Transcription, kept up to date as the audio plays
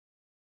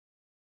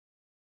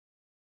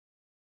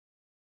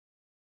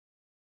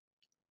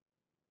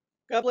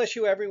God bless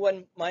you,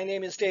 everyone. My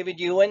name is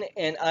David Ewen,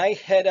 and I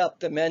head up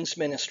the men's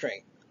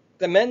ministry.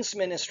 The men's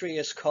ministry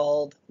is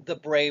called the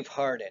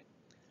Bravehearted.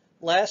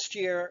 Last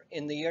year,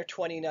 in the year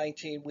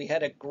 2019, we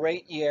had a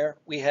great year.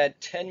 We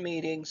had 10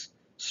 meetings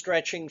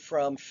stretching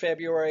from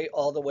February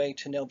all the way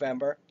to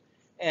November.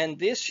 And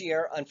this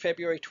year, on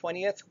February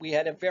 20th, we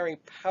had a very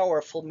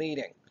powerful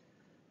meeting.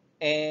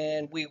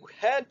 And we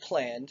had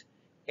planned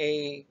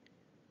a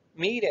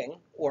meeting,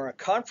 or a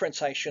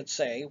conference, I should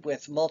say,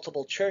 with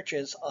multiple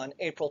churches on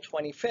April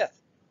 25th.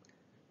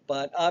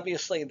 But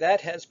obviously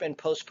that has been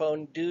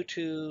postponed due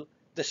to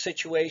the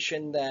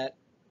situation that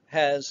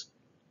has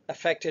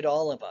affected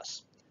all of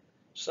us.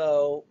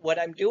 So what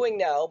I'm doing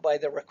now, by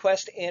the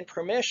request and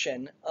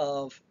permission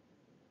of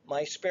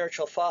my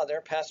spiritual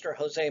father, Pastor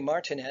Jose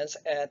Martinez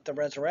at the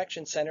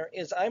Resurrection Center,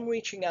 is I'm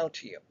reaching out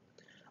to you.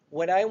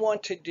 What I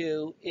want to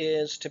do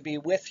is to be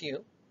with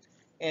you.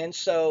 And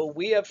so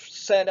we have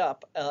set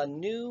up a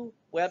new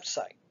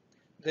website.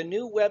 The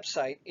new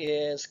website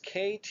is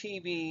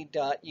ktv.us.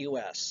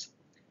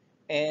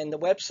 And the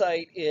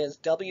website is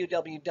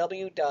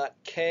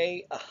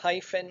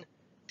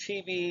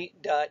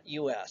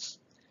www.k-tv.us.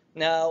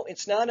 Now,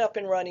 it's not up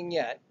and running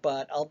yet,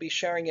 but I'll be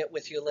sharing it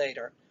with you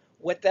later.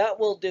 What that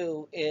will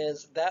do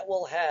is that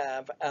will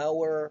have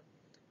our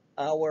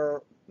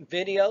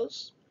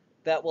videos,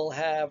 that will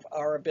have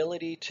our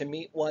ability to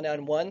meet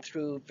one-on-one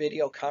through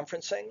video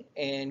conferencing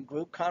and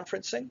group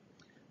conferencing.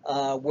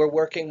 We're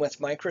working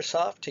with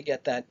Microsoft to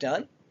get that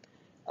done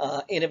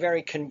in a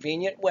very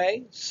convenient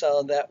way,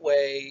 so that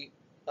way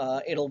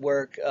it'll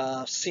work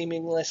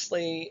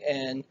seamlessly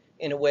and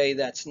in a way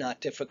that's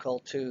not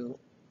difficult to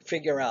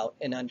figure out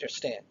and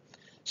understand.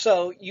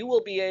 So you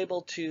will be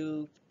able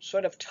to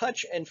sort of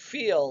touch and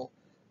feel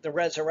the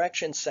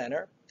Resurrection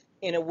Center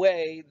in a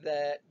way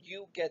that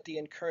you get the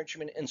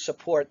encouragement and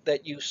support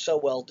that you so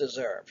well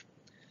deserve.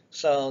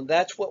 So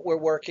that's what we're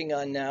working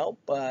on now.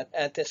 But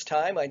at this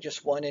time, I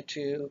just wanted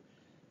to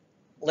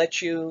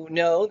let you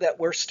know that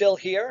we're still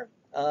here.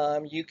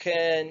 You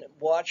can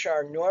watch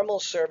our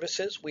normal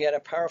services. We had a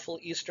powerful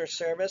Easter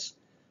service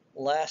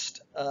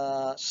last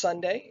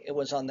Sunday. It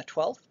was on the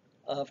 12th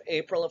of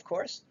April, of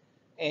course.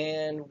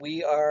 And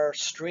we are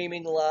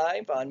streaming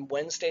live on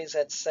Wednesdays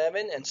at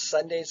 7 and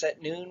Sundays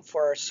at noon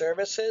for our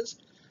services.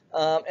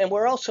 And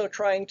we're also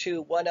trying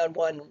to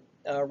one-on-one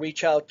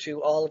reach out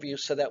to all of you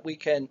so that we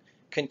can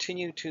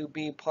continue to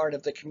be part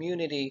of the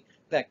community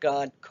that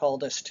God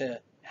called us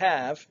to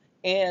have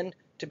and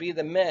to be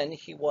the men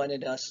He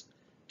wanted us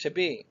to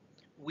be.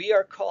 We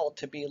are called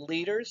to be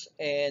leaders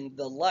and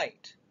the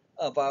light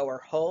of our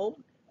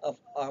home, of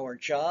our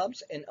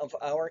jobs, and of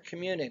our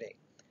community.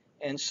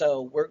 And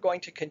so we're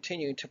going to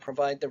continue to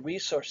provide the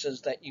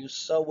resources that you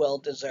so well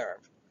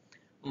deserve.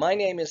 My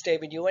name is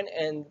David Ewen,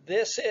 and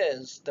this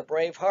is the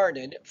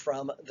Bravehearted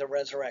from the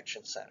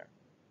Resurrection Center.